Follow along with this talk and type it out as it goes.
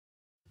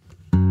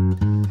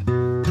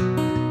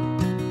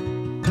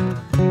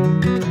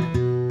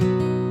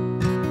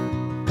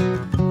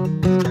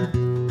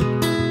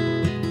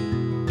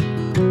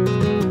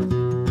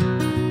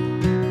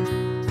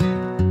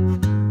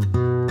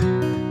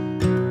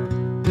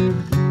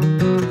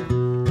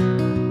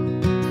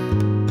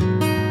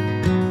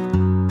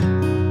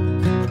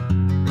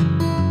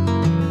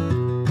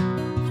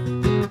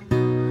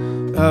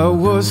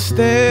was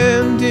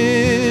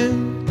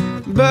standing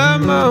by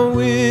my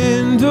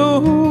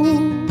window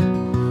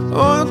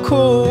on a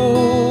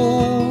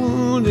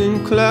cold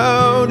and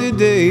cloudy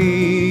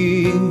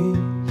day,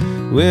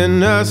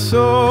 when I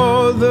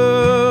saw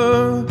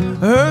the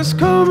hearse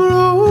come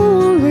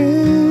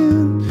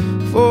rolling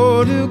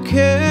for to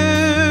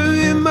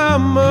carry my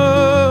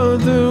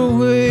mother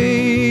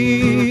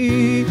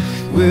away.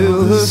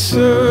 Will the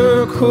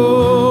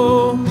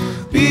circle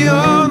be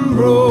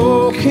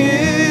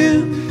unbroken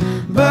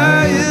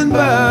by and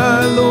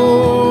by,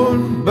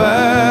 Lord,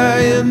 by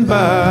and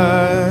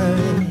by?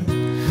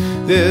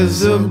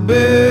 There's a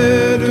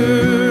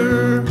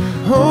better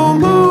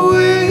home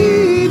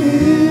awaiting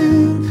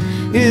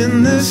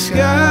in the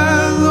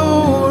sky,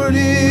 Lord,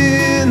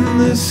 in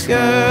the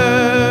sky.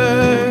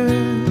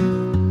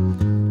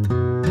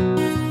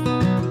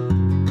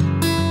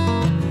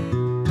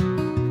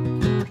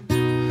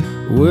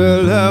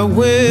 Well, I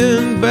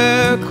went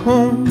back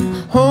home.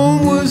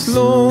 Home was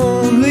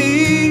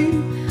lonely,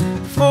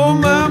 for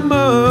my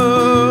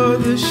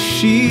mother,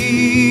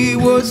 she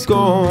was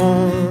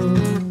gone.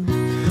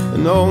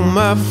 And all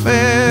my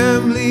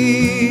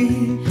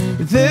family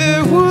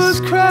there was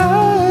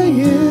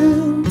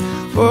crying,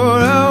 for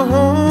our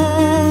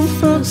home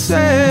felt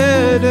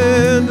sad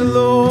and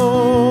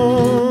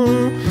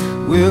alone.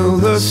 Will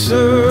the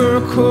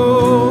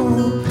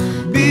circle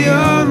be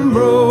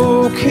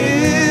unbroken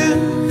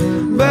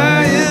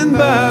by and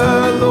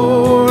by,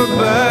 Lord,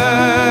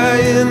 by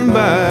and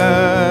by?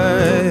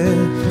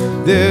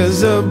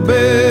 There's a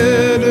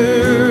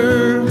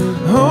better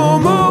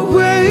home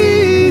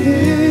awaiting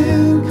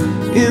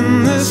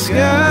in the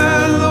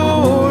sky,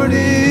 Lord,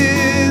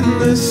 in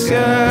the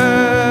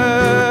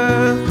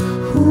sky.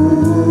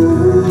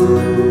 Ooh,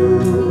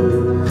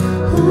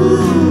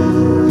 ooh,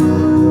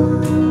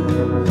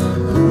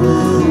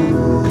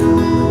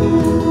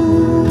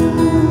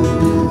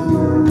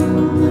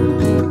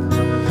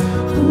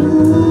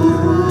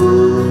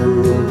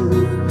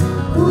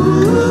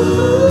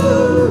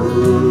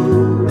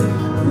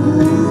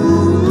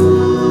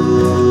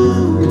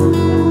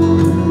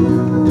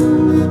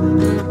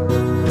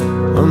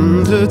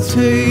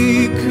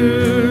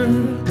 Undertaker,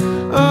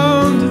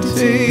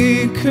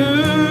 undertaker,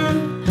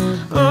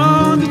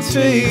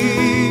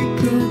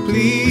 undertaker,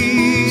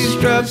 please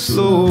drive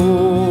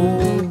slow,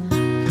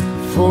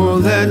 for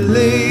that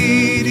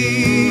lady